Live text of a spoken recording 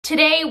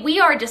Today we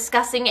are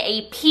discussing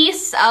a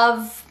piece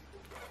of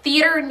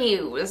theater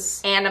news,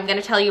 and I'm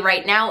gonna tell you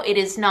right now, it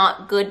is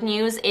not good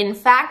news. In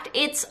fact,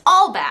 it's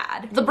all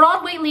bad. The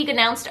Broadway League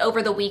announced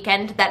over the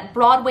weekend that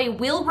Broadway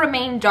will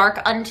remain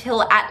dark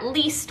until at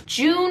least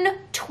June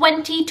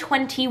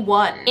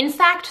 2021. In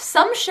fact,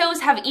 some shows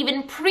have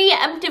even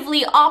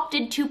preemptively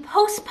opted to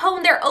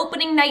postpone their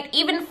opening night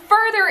even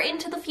further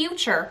into the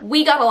future.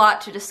 We got a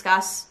lot to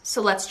discuss,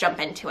 so let's jump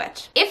into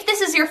it. If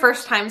this is your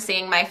first time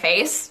seeing my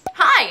face,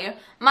 hi!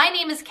 My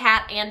name is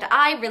Kat, and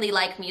I really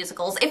like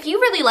musicals. If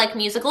you really like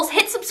musicals,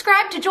 hit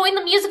subscribe to join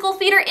the musical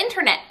theater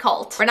internet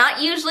cult. We're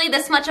not usually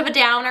this much of a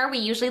downer. We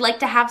usually like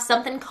to have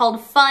something called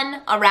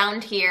fun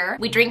around here.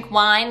 We drink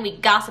wine, we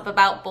gossip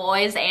about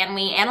boys, and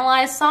we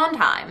analyze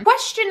Sondheim.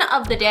 Question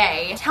of the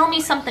day, tell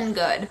me something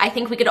good. I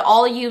think we could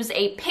all use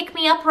a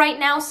pick-me-up right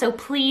now, so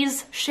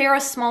please share a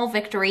small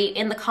victory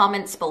in the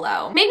comments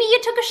below. Maybe you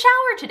took a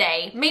shower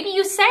today. Maybe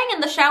you sang in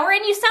the shower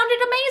and you sounded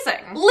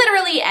amazing.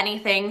 Literally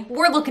anything.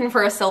 We're looking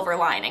for a silver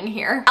lining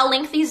here. I'll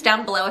link these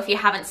down below if you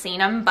haven't seen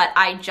them, but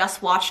I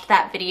just watched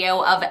that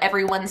video of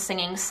everyone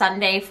singing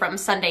Sunday from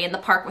Sunday in the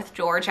Park with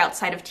George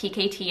outside of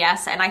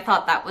TKTS, and I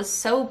thought that was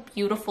so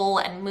beautiful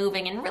and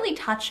moving and really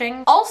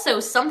touching. Also,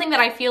 something that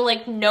I feel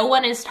like no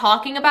one is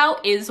talking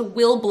about is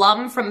Will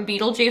Blum from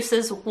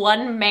Beetlejuice's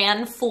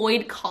one-man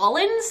Floyd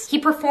Collins. He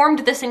performed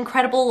this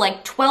incredible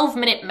like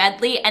 12-minute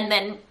medley and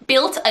then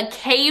built a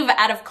cave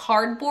out of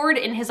cardboard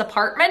in his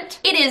apartment.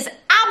 It is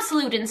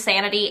absolute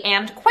insanity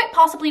and quite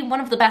possibly one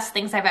of the best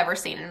things I've ever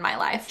seen in my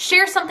life.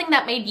 Share something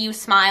that made you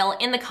smile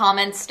in the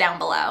comments down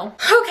below.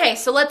 Okay,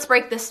 so let's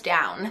break this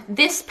down.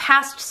 This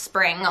past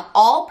spring,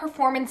 all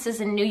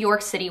performances in New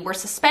York City were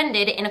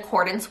suspended in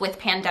accordance with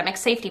pandemic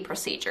safety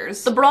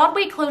procedures. The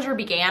Broadway closure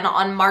began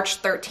on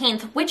March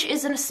 13th, which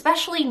is an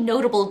especially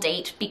notable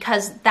date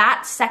because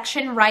that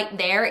section right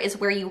there is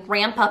where you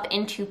ramp up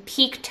into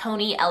peak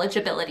Tony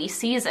eligibility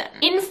season.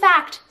 In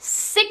fact,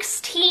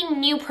 16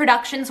 new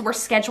productions were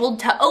scheduled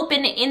to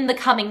open in the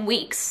coming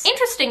weeks.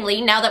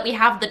 Interestingly, now that we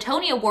have the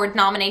Tony Award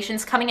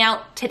nominations coming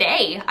out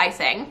today, I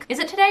think. Is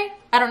it today?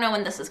 I don't know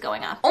when this is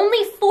going up.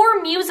 Only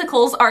 4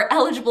 musicals are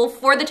eligible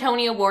for the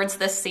Tony Awards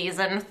this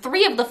season.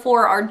 3 of the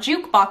 4 are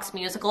jukebox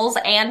musicals,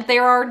 and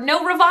there are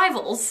no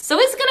revivals. So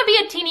it's gonna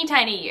be a teeny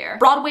tiny year.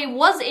 Broadway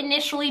was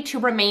initially to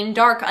remain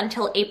dark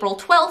until April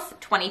 12th,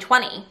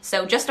 2020,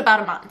 so just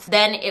about a month.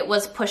 Then it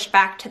was pushed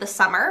back to the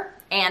summer,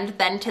 and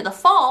then to the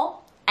fall,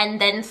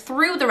 and then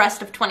through the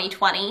rest of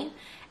 2020,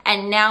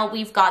 and now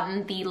we've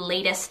gotten the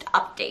latest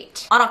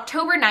update. On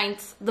October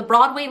 9th, the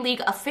Broadway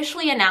League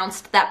officially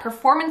announced that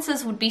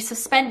performances would be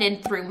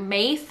suspended through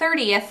May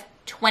 30th,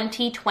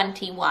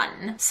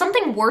 2021.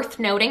 Something worth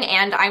noting,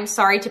 and I'm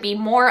sorry to be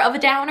more of a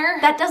downer,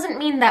 that doesn't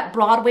mean that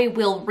Broadway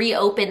will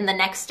reopen the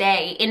next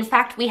day. In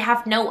fact, we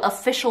have no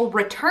official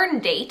return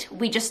date,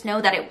 we just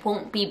know that it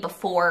won't be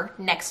before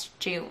next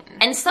June.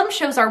 And some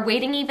shows are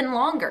waiting even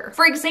longer.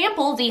 For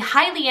example, the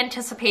highly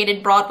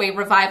anticipated Broadway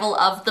revival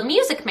of The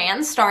Music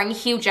Man, starring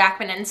Hugh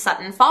Jackman and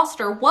Sutton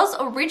Foster, was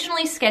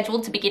originally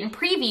scheduled to begin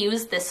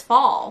previews this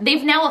fall.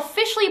 They've now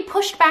officially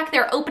pushed back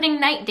their opening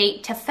night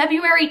date to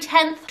February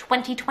 10th,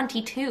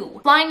 2022.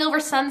 Flying Over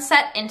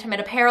Sunset, Intimate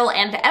Apparel,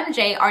 and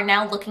MJ are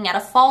now looking at a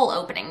fall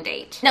opening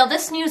date. Now,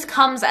 this news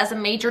comes as a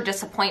major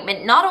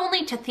disappointment not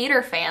only to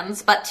theater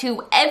fans, but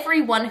to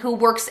everyone who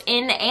works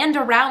in and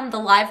around the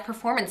live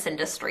performance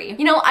industry.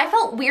 You know, I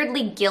felt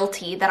weirdly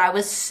guilty that I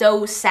was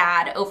so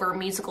sad over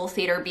musical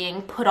theater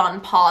being put on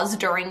pause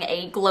during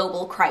a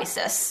global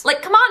crisis.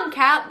 Like, come on,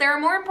 Kat, there are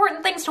more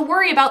important things to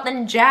worry about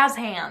than jazz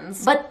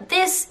hands. But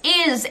this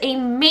is a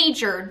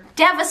major,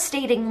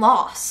 devastating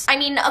loss. I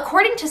mean,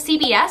 according to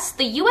CBS,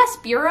 the U.S.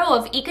 Bureau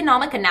of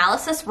Economic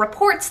Analysis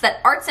reports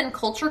that arts and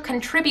culture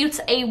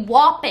contributes a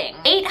whopping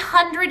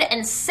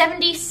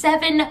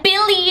 $877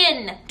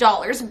 billion,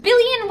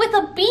 billion with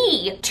a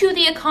B, to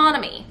the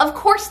economy. Of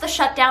course, the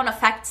shutdown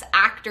affects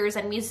actors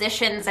and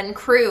musicians and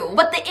crew,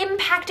 but the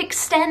impact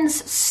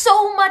extends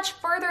so much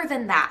further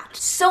than that.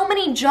 So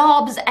many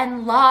jobs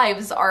and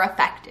lives are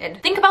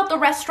affected. Think about the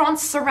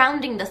restaurants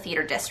surrounding the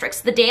theater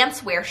districts, the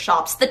dancewear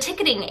shops, the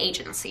ticketing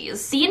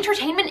agencies. The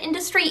entertainment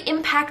industry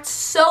impacts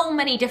so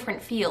many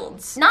different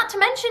fields. Not to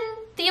mention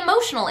the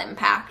emotional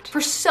impact. For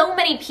so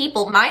many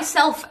people,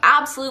 myself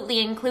absolutely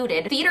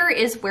included, theater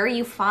is where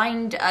you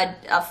find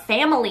a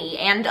family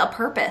and a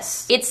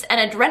purpose. It's an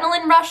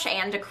adrenaline rush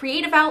and a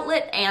creative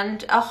outlet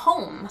and a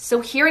home.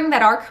 So hearing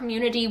that our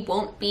community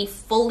won't be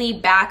fully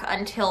back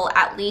until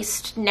at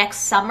least next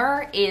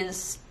summer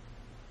is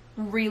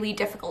really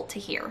difficult to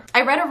hear.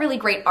 I read a really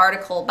great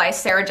article by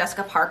Sarah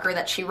Jessica Parker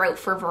that she wrote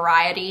for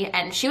Variety,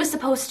 and she was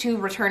supposed to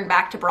return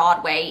back to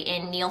Broadway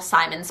in Neil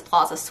Simon's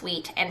Plaza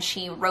Suite, and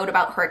she wrote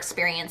about her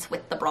experience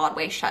with the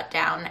Broadway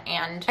shutdown,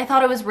 and I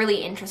thought it was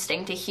really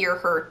interesting to hear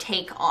her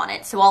take on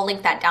it, so I'll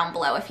link that down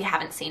below if you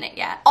haven't seen it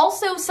yet.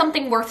 Also,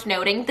 something worth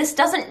noting, this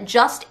doesn't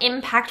just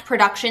impact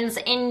productions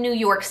in New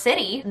York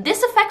City.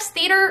 This affects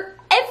theater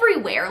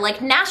everywhere,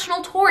 like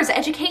national tours,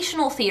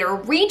 educational theater,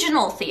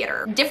 regional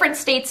theater. Different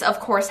states, of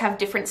course, have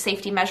different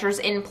safety measures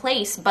in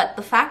place, but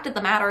the fact of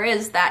the matter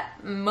is that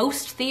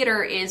most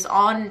theater is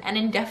on an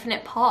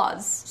indefinite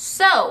pause.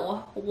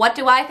 So, what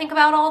do I think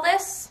about all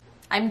this?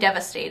 I'm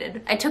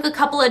devastated. I took a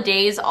couple of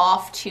days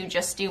off to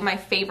just do my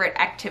favorite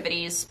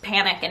activities,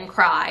 panic and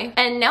cry,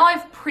 and now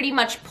I've pretty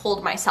much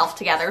pulled myself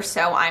together,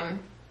 so I'm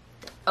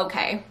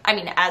okay. I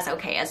mean, as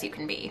okay as you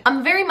can be.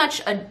 I'm very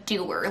much a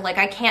doer. Like,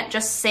 I can't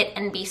just sit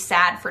and be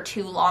sad for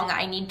too long.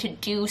 I need to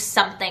do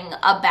something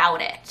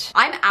about it.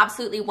 I'm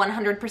absolutely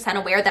 100%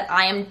 aware that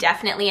I am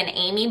definitely an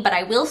Amy, but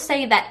I will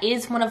say that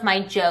is one of my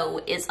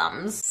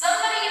Joe-isms.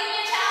 Somebody give me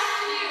a task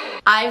to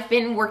do! I've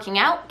been working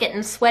out,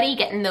 getting sweaty,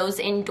 getting those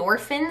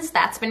endorphins.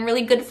 That's been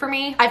really good for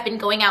me. I've been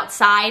going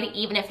outside,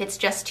 even if it's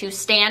just to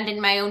stand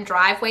in my own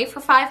driveway for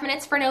 5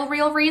 minutes for no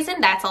real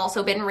reason. That's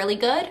also been really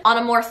good. On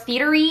a more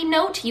theater-y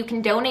note, you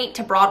can donate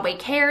to Broadway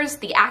Cares,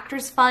 the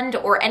Actors Fund,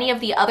 or any of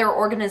the other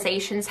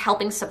organizations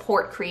helping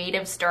support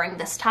creatives during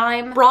this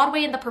time.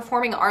 Broadway and the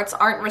performing arts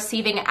aren't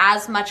receiving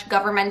as much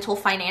governmental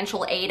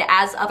financial aid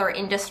as other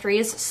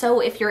industries,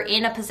 so if you're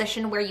in a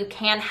position where you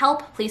can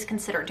help, please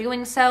consider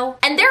doing so.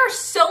 And there are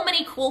so many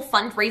cool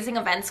fundraising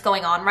events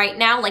going on right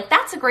now. Like,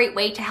 that's a great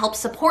way to help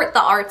support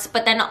the arts,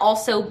 but then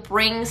also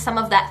bring some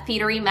of that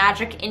theater-y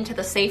magic into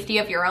the safety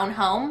of your own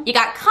home. You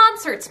got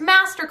concerts,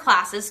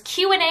 masterclasses,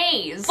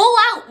 Q&As,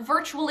 full-out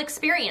virtual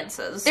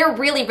experiences. They're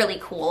really, really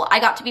cool. I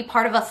got to be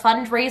part of a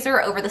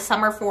fundraiser over the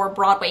summer for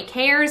Broadway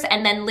Cares,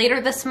 and then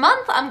later this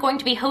month, I'm going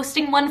to be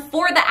hosting one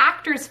for the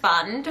Actors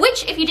Fund,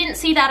 which, if you didn't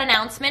see that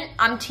announcement,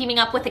 I'm teaming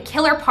up with A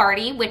Killer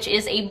Party, which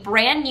is a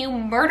brand new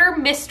murder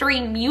mystery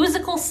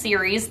musical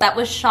series that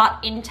was shot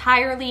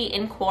entirely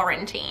in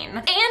quarantine.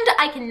 And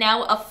I can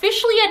now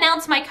officially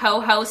announce my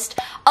co-host,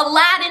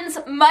 Aladdin's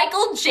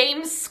Michael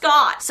James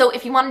Scott. So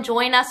if you want to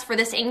join us for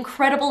this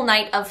incredible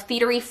night of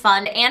theater-y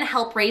fun and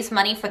help raise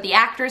money for the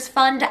Actors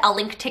Fund, I'll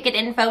link ticket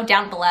info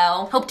down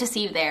below. Hope to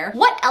see you there.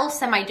 What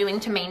else am I doing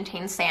to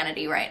maintain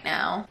sanity right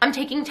now? I'm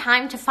taking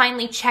time to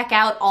finally check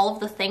out all of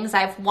the things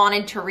I've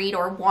wanted to read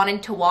or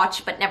wanted to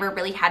watch but never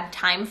really had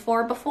time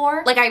for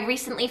before. Like, I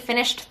recently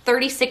finished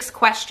 36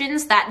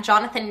 Questions, that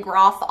Jonathan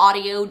Groff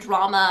audio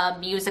drama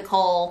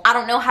musical. I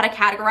don't know how to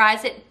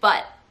categorize it,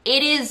 but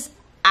it is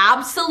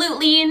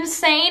absolutely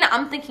insane.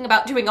 I'm thinking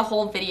about doing a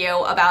whole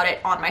video about it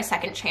on my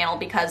second channel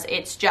because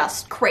it's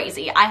just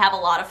crazy. I have a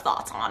lot of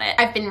thoughts on it.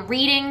 I've been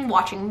reading,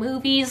 watching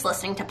movies,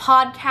 listening to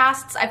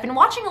podcasts. I've been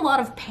watching a lot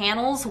of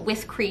panels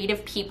with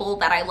creative people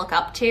that I look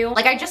up to.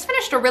 Like, I just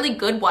finished a really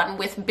good one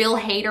with Bill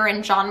Hader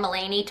and John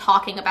Mulaney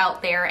talking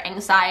about their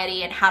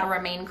anxiety and how to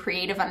remain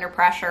creative under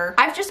pressure.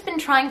 I've just been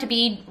trying to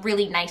be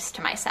really nice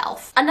to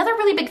myself. Another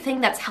really big thing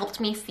that's helped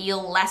me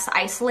feel less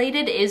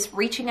isolated is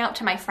reaching out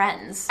to my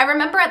friends. I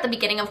remember at the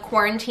beginning of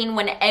quarantine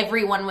when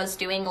everyone was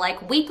doing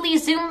like weekly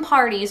Zoom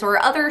parties or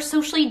other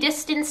socially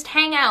distanced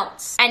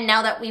hangouts. And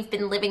now that we've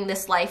been living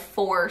this life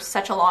for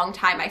such a long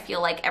time, I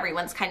feel like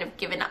everyone's kind of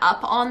given up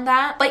on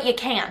that. But you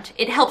can't.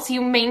 It helps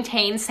you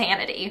maintain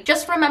sanity.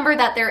 Just remember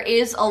that there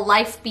is a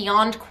life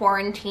beyond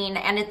quarantine,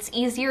 and it's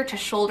easier to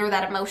shoulder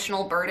that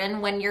emotional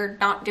burden when you're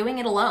not doing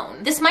it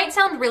alone. This might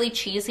sound really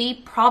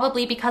cheesy,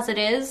 probably because it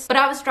is, but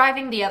I was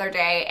driving the other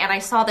day and I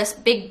saw this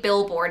big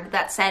billboard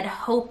that said,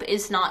 "Hope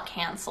is not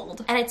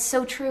canceled." And it's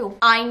so true.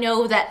 I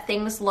know that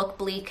things look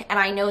bleak, and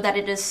I know that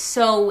it is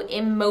so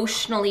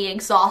emotionally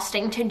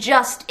exhausting to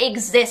just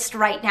exist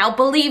right now.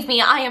 Believe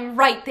me, I am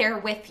right there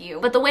with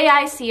you. But the way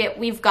I see it,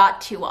 we've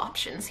got two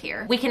options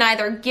here. We can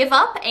either give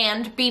up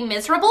and be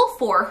miserable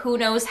for who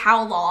knows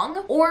how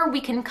long, or we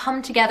can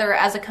come together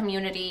as a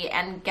community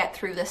and get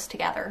through this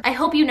together. I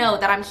hope you know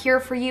that I'm here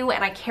for you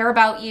and I care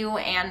about you,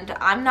 and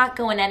I'm not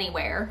going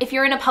anywhere. If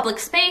you're in a public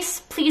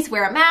space, please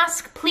wear a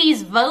mask,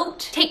 please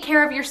vote, take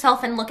care of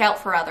yourself, and look out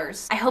for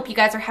others. I hope you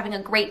guys are having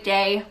a great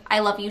day. I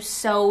love you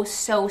so,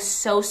 so,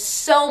 so,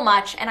 so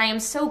much, and I am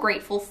so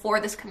grateful for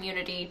this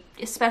community,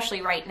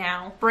 especially right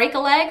now. Break a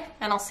leg,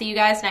 and I'll see you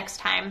guys next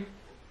time.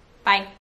 Bye.